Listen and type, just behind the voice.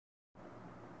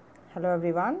Hello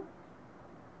everyone,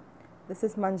 this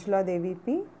is Manjula Devi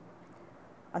P,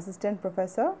 Assistant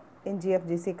Professor in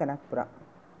GFGC Kanakpura.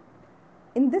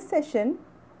 In this session,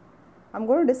 I am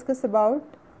going to discuss about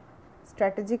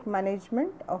Strategic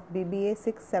Management of BBA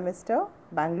 6th Semester,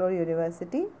 Bangalore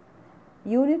University,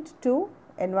 Unit 2,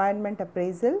 Environment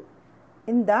Appraisal.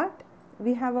 In that,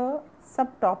 we have a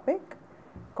subtopic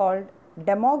called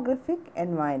Demographic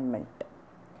Environment.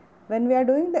 When we are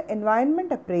doing the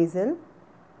environment appraisal,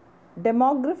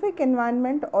 demographic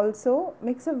environment also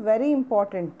makes a very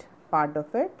important part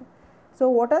of it. So,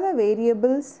 what are the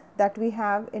variables that we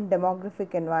have in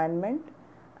demographic environment,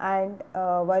 and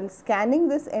while scanning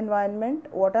this environment,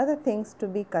 what are the things to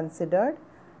be considered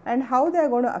and how they are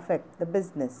going to affect the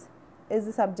business is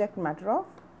the subject matter of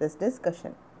this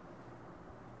discussion.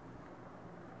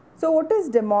 So, what is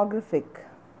demographic?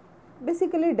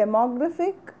 Basically,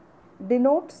 demographic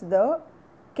denotes the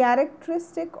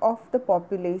characteristic of the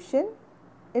population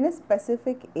in a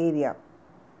specific area.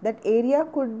 That area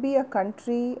could be a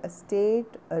country, a state,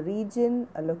 a region,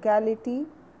 a locality.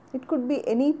 It could be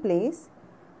any place,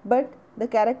 but the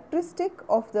characteristic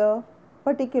of the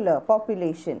particular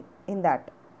population in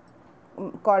that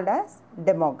called as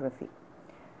demography.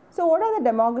 So, what are the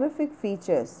demographic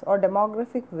features or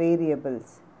demographic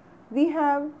variables? We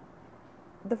have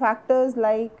the factors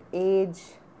like age,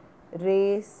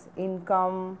 race,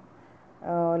 income,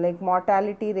 like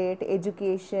mortality rate,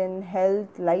 education,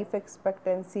 health, life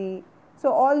expectancy.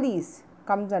 So, all these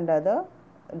comes under the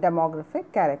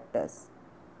demographic characters.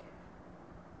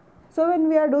 So, when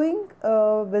we are doing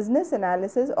business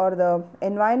analysis or the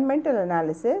environmental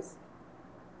analysis,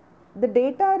 the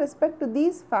data respect to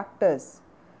these factors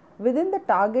within the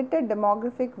targeted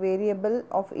demographic variable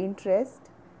of interest,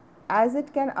 as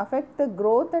it can affect the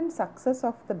growth and success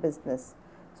of the business.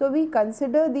 So, we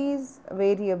consider these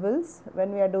variables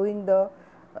when we are doing the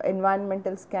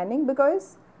environmental scanning,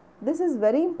 because this is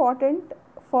very important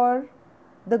for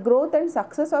the growth and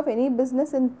success of any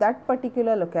business in that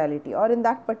particular locality or in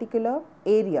that particular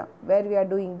area where we are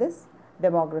doing this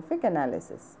demographic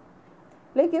analysis.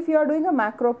 Like if you are doing a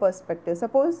macro perspective,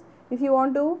 suppose if you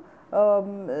want to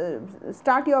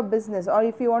start your business or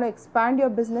if you want to expand your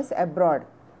business abroad,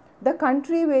 the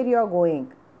country where you are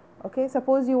going, okay,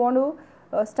 suppose you want to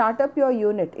start up your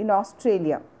unit in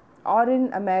Australia or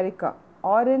in America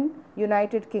or in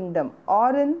United Kingdom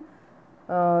or in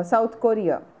South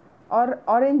Korea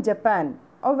or in Japan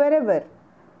or wherever.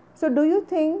 So, do you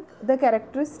think the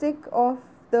characteristic of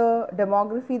the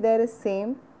demography there is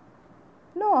same?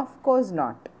 No, of course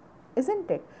not, isn't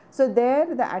it? So,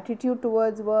 there the attitude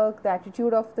towards work, the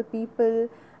attitude of the people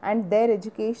and their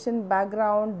education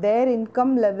background, their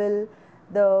income level,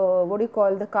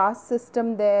 the caste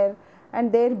system there,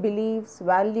 and their beliefs,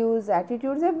 values,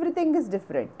 attitudes, everything is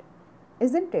different,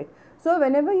 isn't it? So,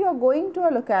 whenever you are going to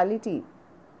a locality,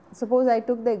 suppose I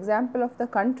took the example of the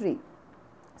country,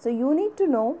 so you need to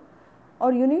know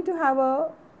or you need to have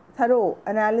a thorough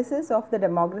analysis of the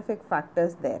demographic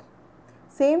factors there.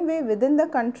 Same way within the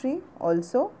country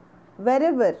also,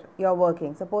 wherever you are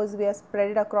working, suppose we are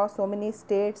spread across so many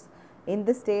states, in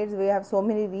the states we have so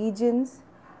many regions.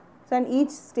 So, and each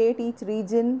state, each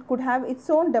region could have its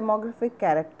own demographic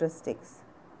characteristics.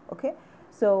 Okay.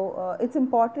 So, it is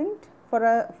important for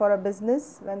a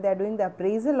business when they are doing the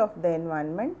appraisal of the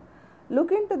environment,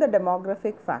 look into the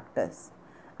demographic factors,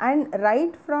 and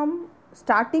right from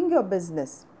starting your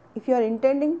business, if you are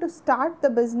intending to start the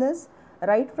business,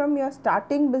 right from your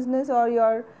starting business or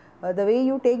your the way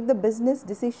you take the business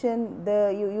decision,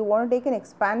 you want to take an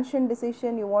expansion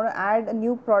decision, you want to add a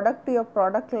new product to your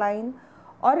product line,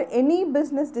 or any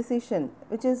business decision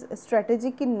which is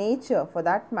strategic in nature for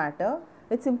that matter,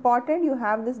 it is important you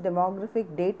have this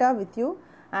demographic data with you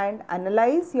and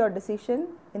analyze your decision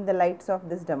in the lights of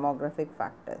this demographic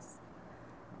factors.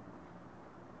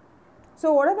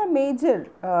 So, what are the major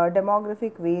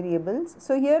demographic variables?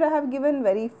 So, here I have given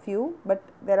very few, but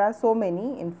there are so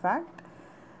many in fact.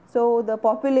 So, the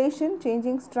population,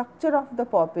 changing structure of the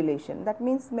population, that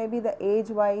means maybe the age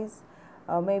wise,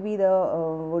 maybe the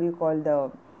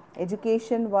the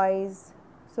education wise.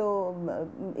 So,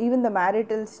 even the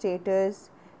marital status,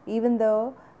 even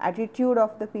the attitude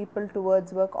of the people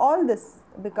towards work, all this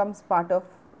becomes part of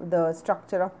the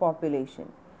structure of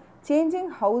population.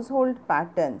 Changing household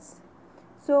patterns.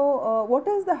 So, what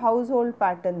is the household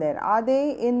pattern there?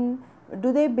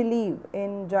 Do they believe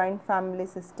in joint family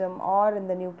system or in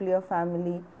the nuclear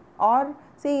family, or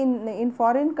say in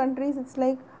foreign countries it is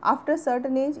like after a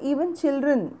certain age even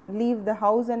children leave the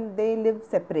house and they live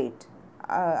separate,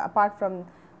 apart from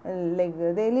like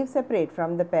they live separate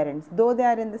from the parents though they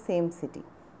are in the same city.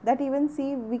 That even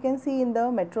we can see in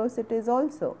the metro cities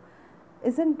also,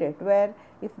 isn't it, where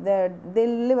if they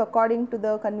live according to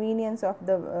the convenience of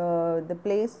the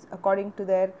place, according to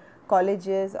their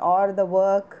colleges or the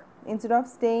work, instead of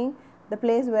staying the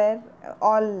place where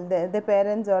all the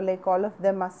parents or like all of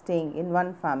them are staying in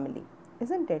one family,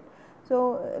 isn't it?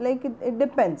 So like it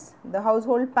depends, the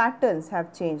household patterns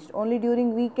have changed. Only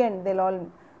during weekend they'll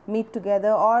all meet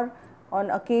together, or on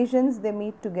occasions they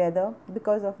meet together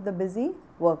because of the busy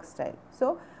work style.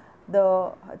 So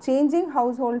the changing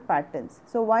household patterns.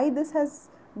 So why this has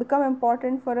become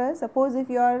important for us? Suppose if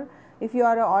you are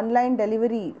an online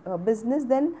delivery business,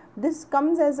 then this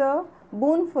comes as a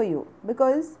boon for you,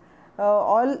 because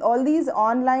all these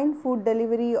online food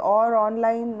delivery or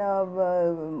online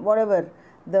whatever,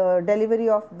 the delivery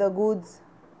of the goods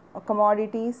or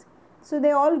commodities, so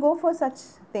they all go for such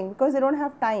thing because they don't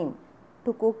have time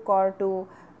to cook, or to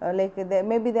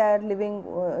maybe they are living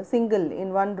single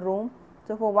in one room.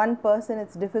 So for one person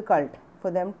it's difficult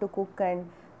for them to cook and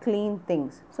clean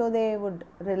things, so they would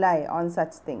rely on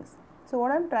such things. So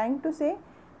what I'm trying to say,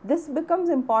 this becomes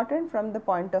important from the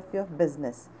point of view of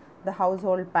business, the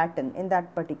household pattern in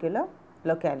that particular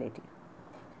locality.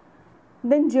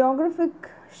 Then geographic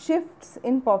shifts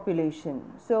in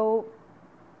population. So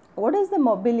what is the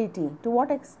mobility? To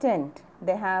what extent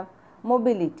they have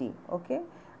mobility? Okay,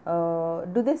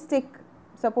 do they stick?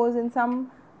 Suppose in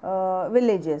some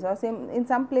villages or in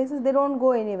some places they don't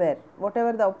go anywhere.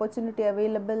 Whatever the opportunity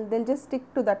available, they'll just stick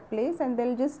to that place and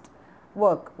they'll just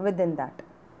work within that.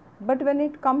 But when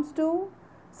it comes to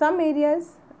some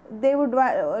areas, they would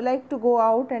like to go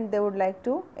out and they would like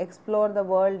to explore the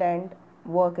world and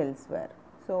work elsewhere.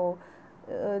 So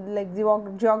like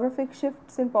geographic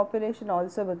shifts in population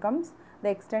also becomes the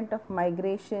extent of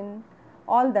migration.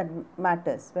 All that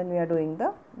matters when we are doing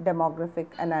the demographic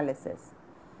analysis.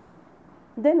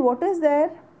 Then what is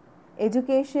their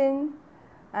education,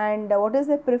 and what is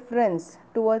their preference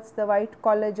towards the white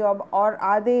collar job, or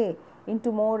are they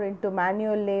more into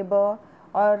manual labor,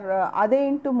 or are they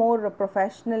into more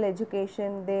professional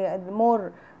education? They are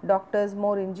more doctors,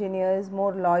 more engineers,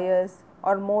 more lawyers,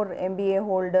 or more MBA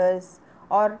holders,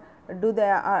 or do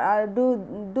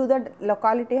that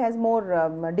locality has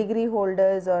more degree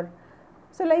holders? Or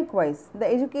so likewise the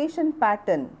education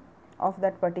pattern of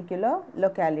that particular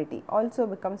locality also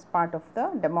becomes part of the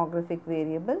demographic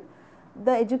variable.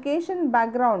 The education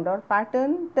background or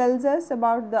pattern tells us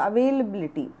about the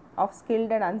availability of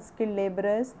skilled and unskilled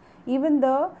laborers, even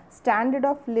the standard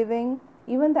of living,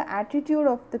 even the attitude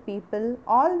of the people.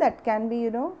 All that can be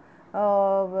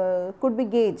could be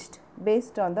gauged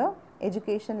based on the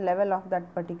education level of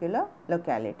that particular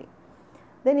locality.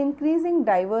 Then increasing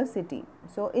diversity.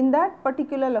 So in that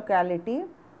particular locality,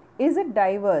 is it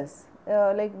diverse?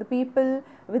 Like the people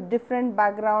with different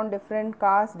background, different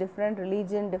caste, different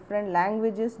religion, different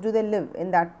languages, do they live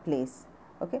in that place?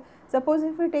 Okay. Suppose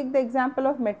if we take the example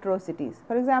of metro cities,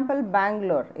 for example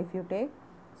Bangalore, if you take,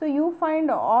 so you find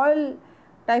all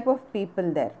type of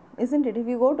people there, isn't it? If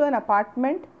you go to an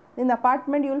apartment, in the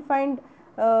apartment you will find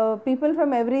people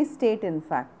from every state, in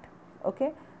fact.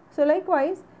 Okay. So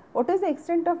likewise, what is the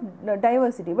extent of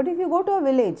diversity? But if you go to a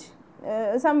village,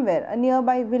 somewhere, a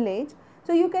nearby village,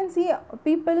 so you can see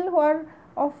people who are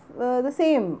of the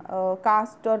same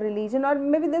caste or religion, or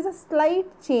maybe there is a slight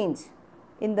change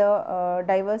in the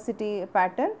diversity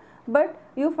pattern, but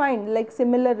you find like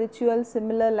similar rituals,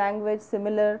 similar language,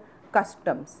 similar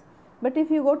customs. But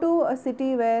if you go to a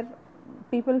city where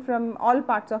people from all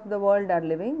parts of the world are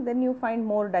living, then you find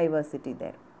more diversity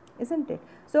there, isn't it?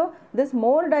 So this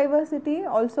more diversity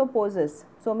also poses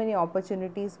so many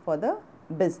opportunities for the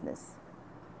business.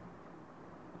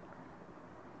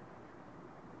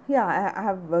 Yeah, I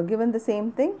have given the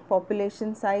same thing: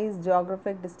 population size,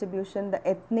 geographic distribution, the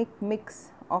ethnic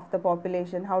mix of the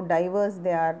population, how diverse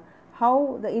they are,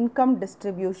 how the income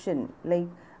distribution, like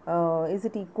is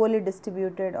it equally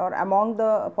distributed, or among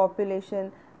the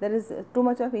population there is too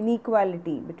much of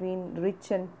inequality between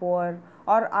rich and poor,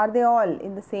 or are they all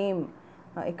in the same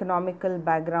economical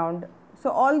background? So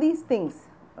all these things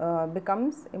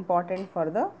becomes important for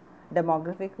the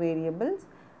demographic variables.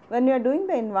 When you are doing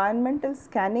the environmental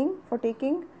scanning for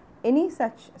taking any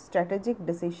such strategic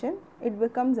decision, it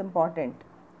becomes important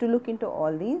to look into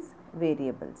all these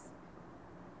variables.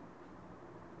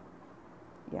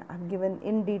 Yeah, I have given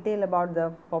in detail about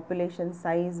the population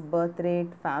size, birth rate,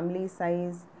 family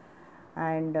size,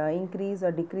 and increase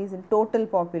or decrease in total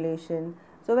population.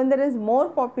 So when there is more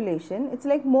population, it's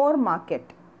like more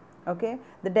market. Okay,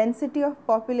 the density of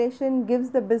population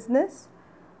gives the business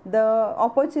the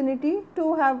opportunity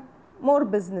to have more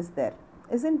business there,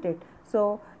 isn't it?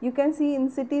 So you can see in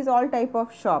cities all type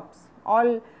of shops,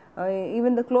 all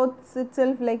even the clothes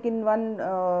itself, like in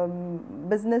one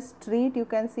business street you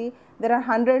can see there are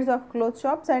hundreds of clothes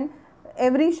shops and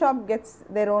every shop gets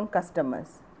their own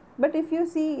customers. But if you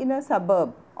see in a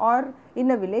suburb or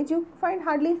in a village, you find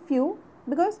hardly few,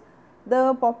 because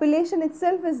the population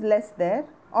itself is less there,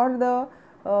 or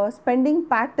the spending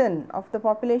pattern of the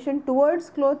population towards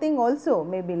clothing also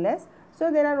may be less.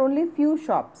 So there are only few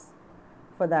shops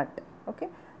for that. Okay.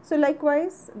 So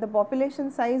likewise the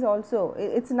population size also,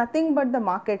 it's nothing but the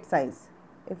market size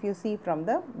if you see from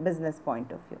the business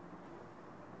point of view.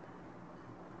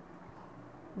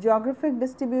 Geographic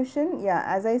distribution, yeah,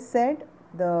 as I said,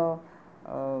 the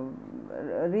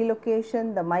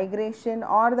relocation, the migration,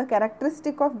 or the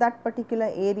characteristic of that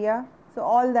particular area, so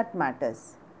all that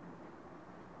matters.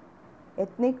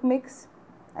 Ethnic mix,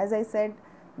 as I said,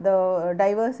 the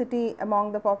diversity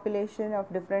among the population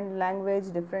of different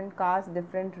language, different caste,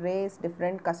 different race,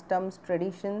 different customs,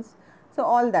 traditions, so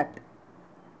all that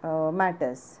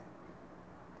matters.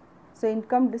 So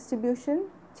income distribution,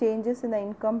 changes in the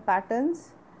income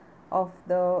patterns of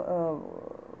the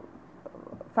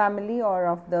family or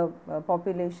of the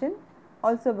population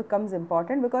also becomes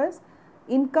important, because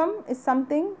income is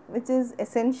something which is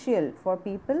essential for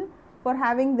people for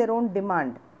having their own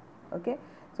demand. Okay.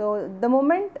 So the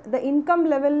moment the income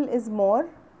level is more,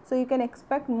 so you can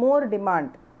expect more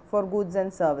demand for goods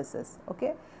and services.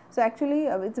 Okay. So actually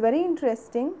it's very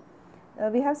interesting.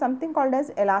 We have something called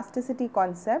as elasticity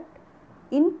concept.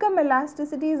 Income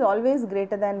elasticity is always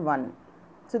greater than 1.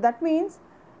 So that means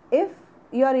if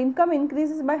your income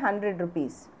increases by 100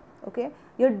 rupees, okay,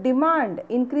 your demand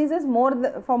increases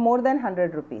for more than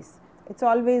 100 rupees. It's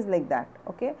always like that.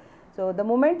 Okay. So the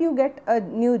moment you get a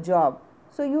new job,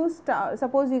 so you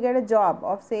suppose you get a job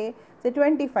of say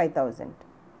 25,000.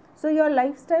 So your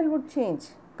lifestyle would change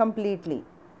completely.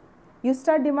 You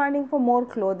start demanding for more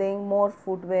clothing, more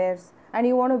footwears, and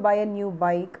you want to buy a new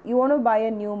bike, you want to buy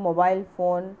a new mobile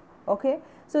phone. Okay.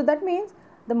 So that means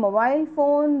the mobile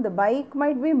phone, the bike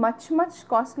might be much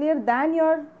costlier than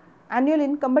your annual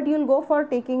income, but you will go for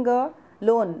taking a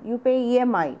loan, you pay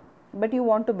EMI, but you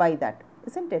want to buy that,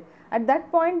 isn't it? At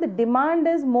that point the demand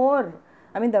is more,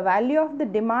 I mean the value of the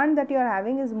demand that you are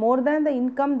having is more than the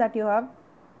income that you have,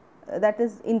 that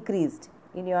is increased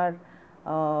in your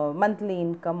monthly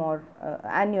income or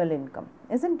annual income,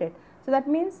 isn't it? So that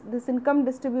means this income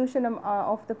distribution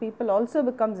of the people also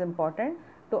becomes important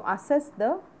to assess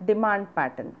the demand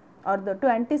pattern, or to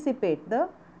anticipate the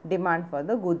demand for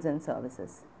the goods and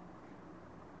services.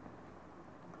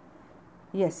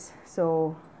 Yes,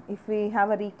 so if we have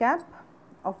a recap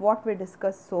of what we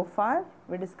discussed so far,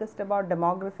 we discussed about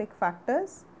demographic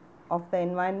factors of the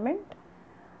environment,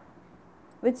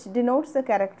 which denotes the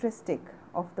characteristic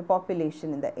of the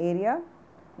population in the area,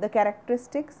 the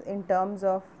characteristics in terms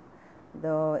of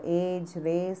the age,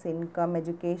 race, income,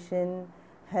 education,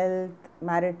 health,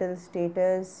 marital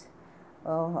status,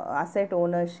 asset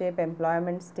ownership,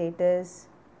 employment status,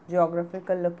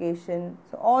 geographical location.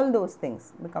 So all those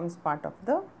things becomes part of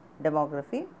the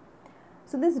demography.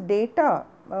 So this data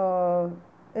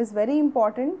is very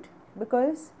important,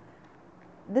 because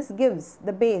this gives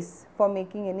the base for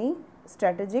making any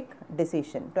strategic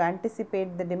decision, to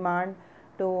anticipate the demand,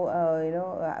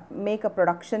 to make a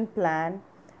production plan,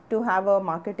 to have a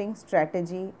marketing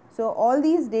strategy. So all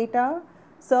these data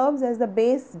serves as the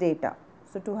base data,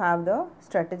 so to have the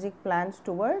strategic plans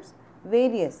towards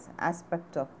various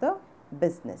aspects of the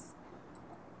business.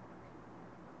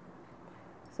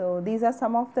 So these are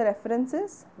some of the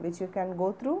references which you can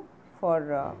go through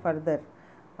for further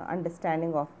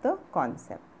understanding of the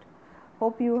concept.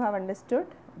 Hope you have understood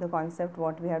the concept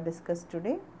what we have discussed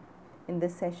today in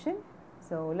this session.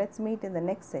 So let's meet in the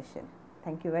next session.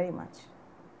 Thank you very much.